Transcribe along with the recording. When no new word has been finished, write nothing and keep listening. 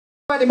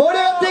盛り上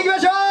がっていきま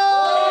しょ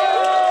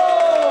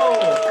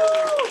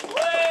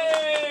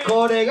う。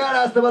これが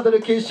ラストバト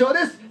ル決勝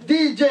です。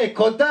 DJ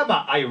こだ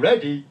ま Are you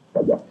ready?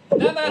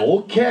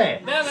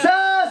 OK。 さ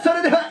あそ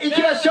れでは行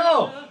きまし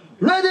ょ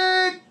う。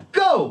 Ready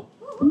Go。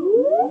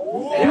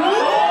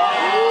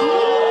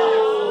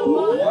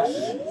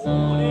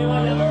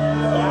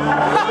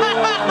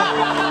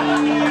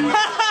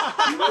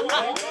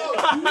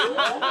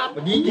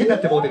 人間にな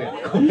ってもうてるやん。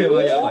これ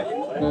はやばい。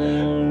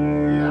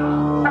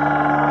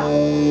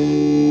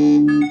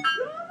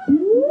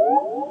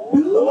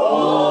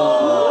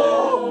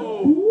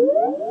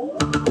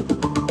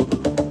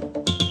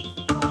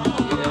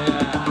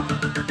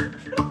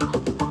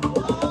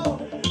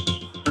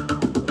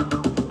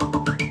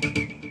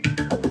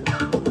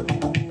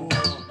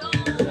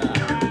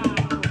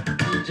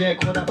DJ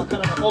こだまか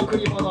らの贈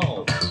り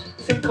物、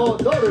先行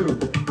ドル。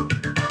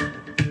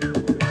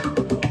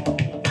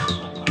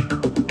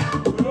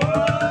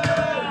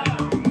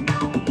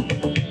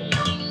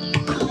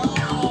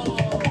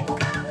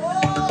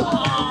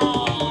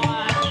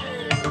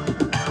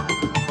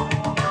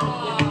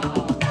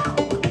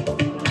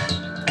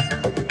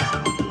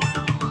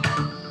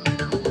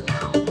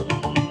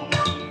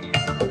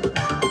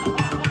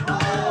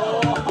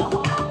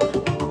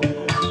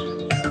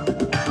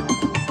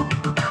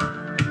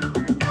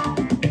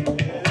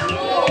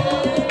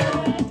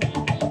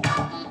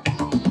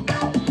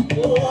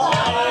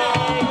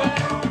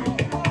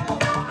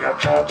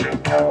Charging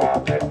power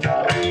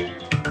battery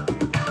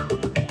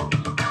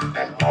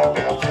and all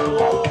the full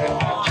of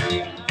energy.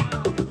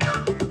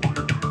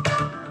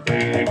 We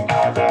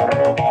are the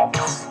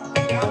robots.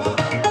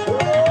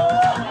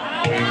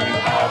 We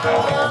are the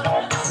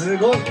robots. す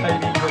ごいタイ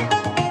ミング。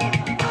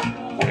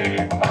 We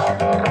are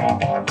the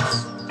robots.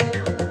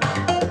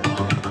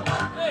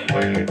 We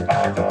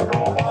are the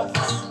robots.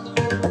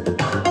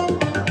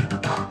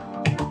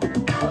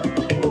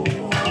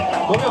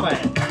 5秒前。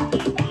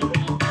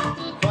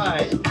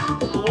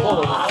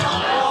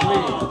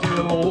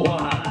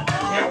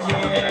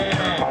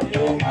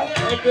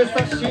エクスト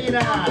シーナ。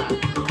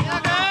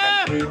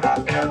 We are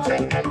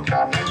dancing and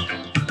coming.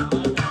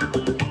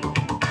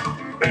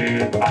 We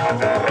are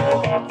the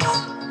robots.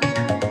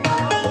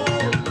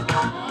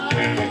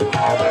 We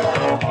are the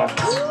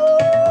robots.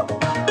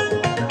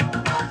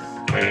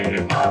 We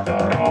are the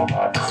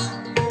robots.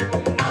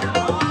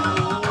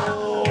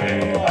 We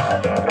are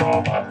the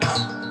robots.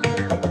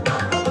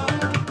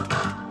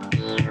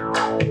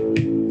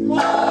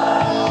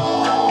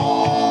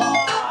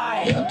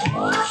 Я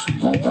твой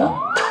слуга,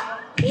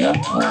 я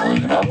твой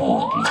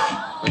работник.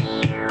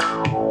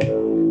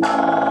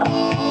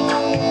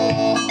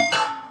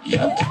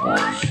 Я твой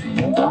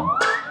слуга,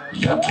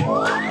 я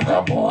твой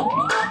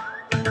работник.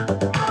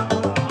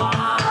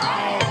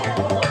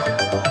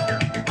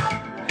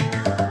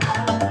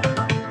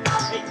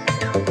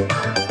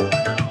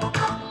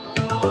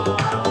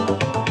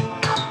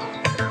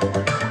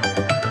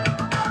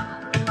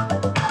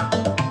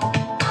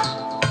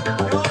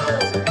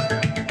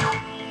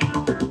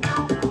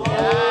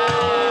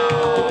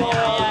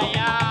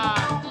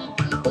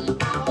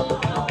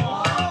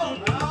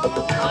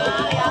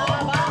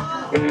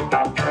 We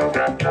are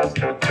programmed just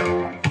to do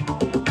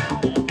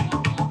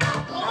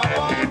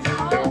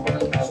anything the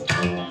world has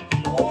to.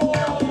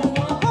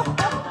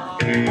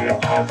 We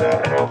are the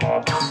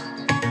robots.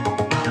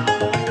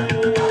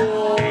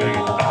 We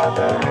are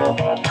the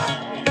robots.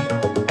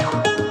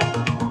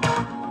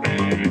 We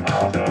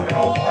are the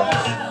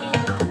robots.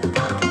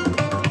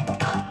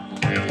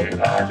 We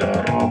are the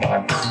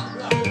robots.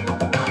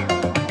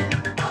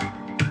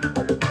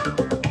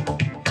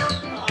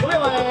 5秒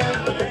前。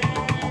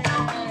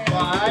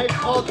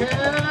OK。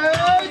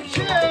 チ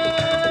ェンジ。ラ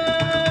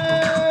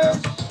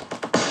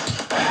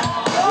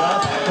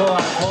ストは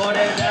これ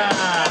だ。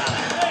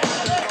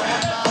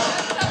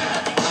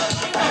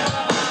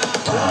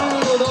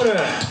15ドル。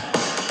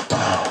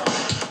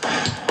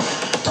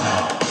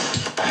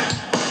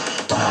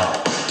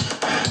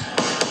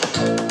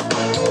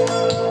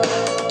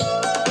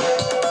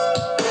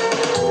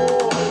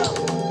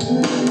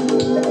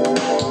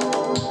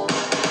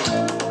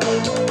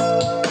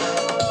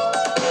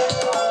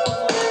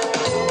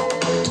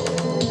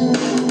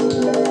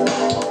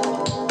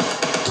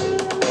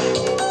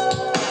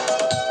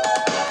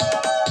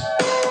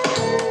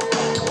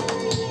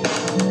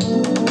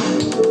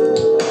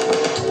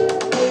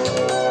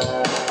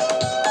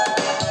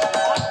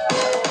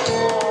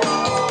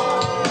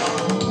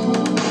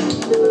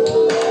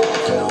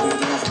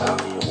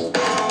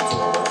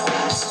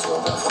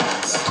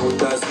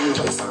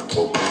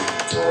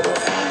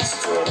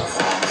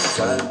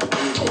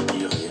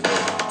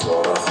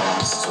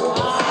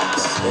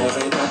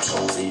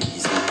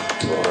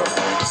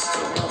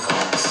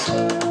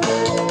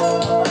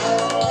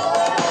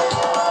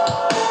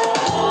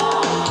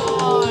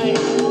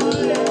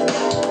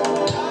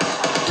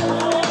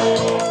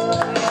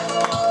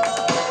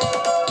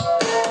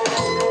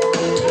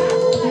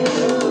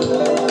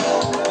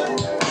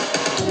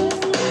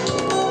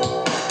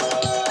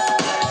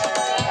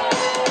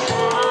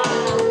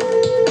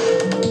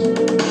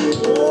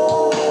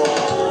おー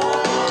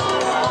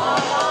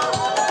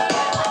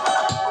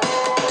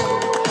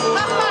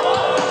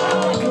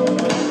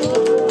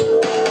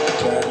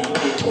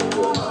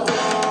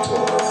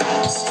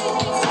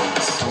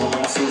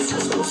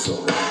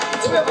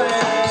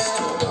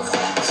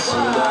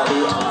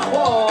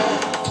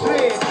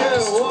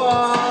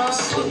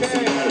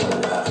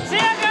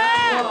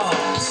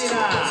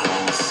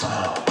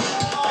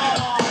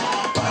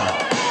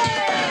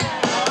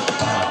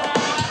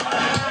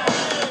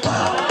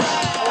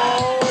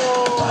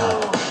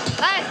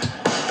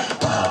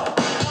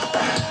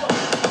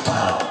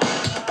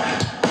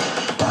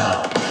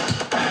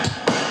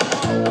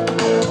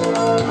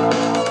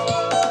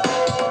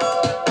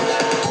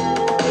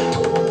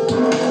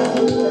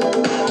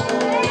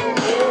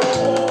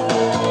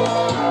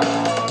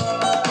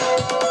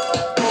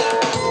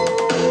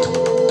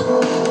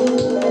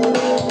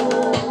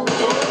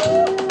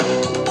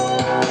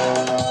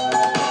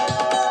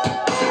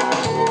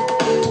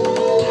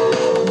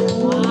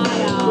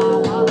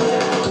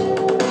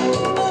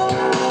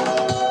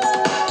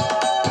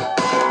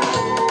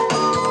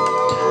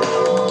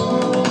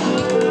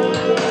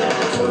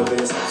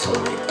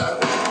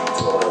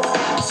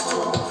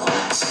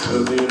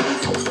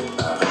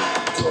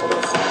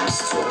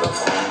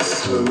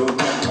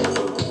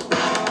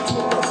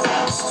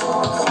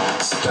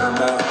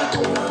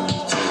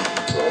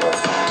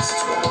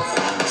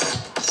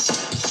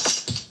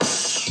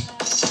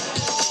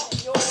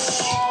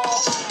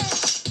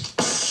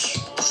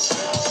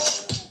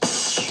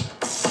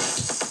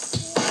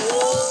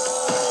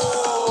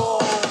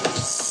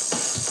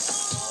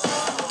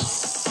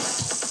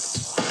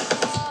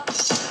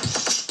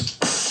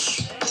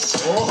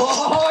お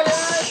お、いや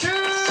終了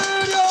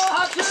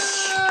拍手。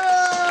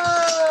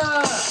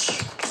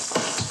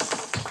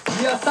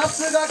いやさ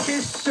すが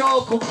決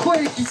勝、ここ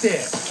へ来て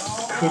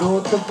玄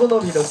人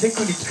好みのテ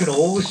クニックの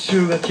応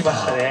酬が来ま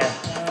したね。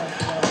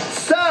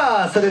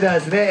さあそれでは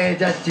ですね、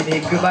ジャッジ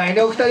に行く前に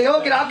お二人に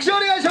大きな拍手をお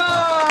願いしま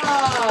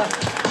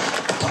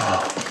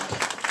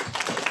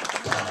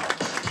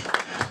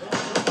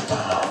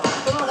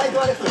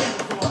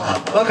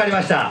す。わかり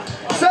ました。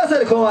さあそ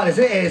れでこのままで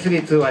すね、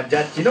3、2、1ジ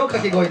ャッジの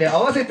掛け声に合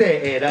わせ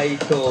て、ライ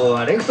ト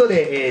はレフト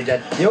で、ジ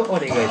ャッジをお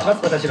願いしま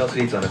す。私の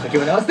3、2、1の掛け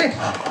声に合わせて、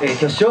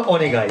挙手をお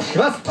願いし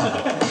ます。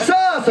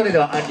さあそれで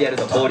はアンリアル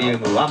のボリュ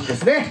ーム1で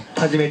すね、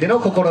初めて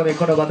の試み、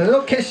このバトル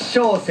の決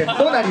勝戦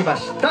となりま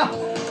した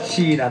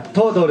シーナ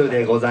とドル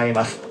でござい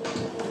ます。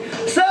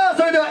さあ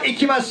それでは行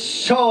きま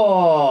し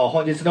ょう。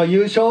本日の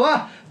優勝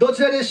はど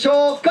ちらでし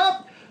ょう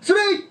か。3、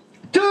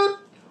2、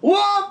1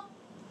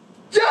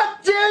ジャッ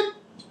ジ。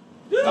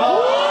高い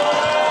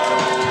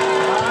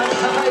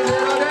ゼ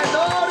ロでド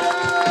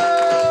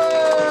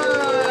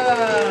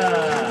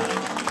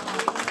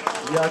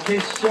ル。いや決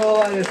勝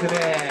はですね、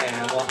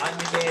もうアニ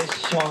メー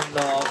ションの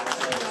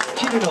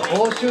キルの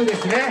応酬で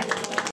すね。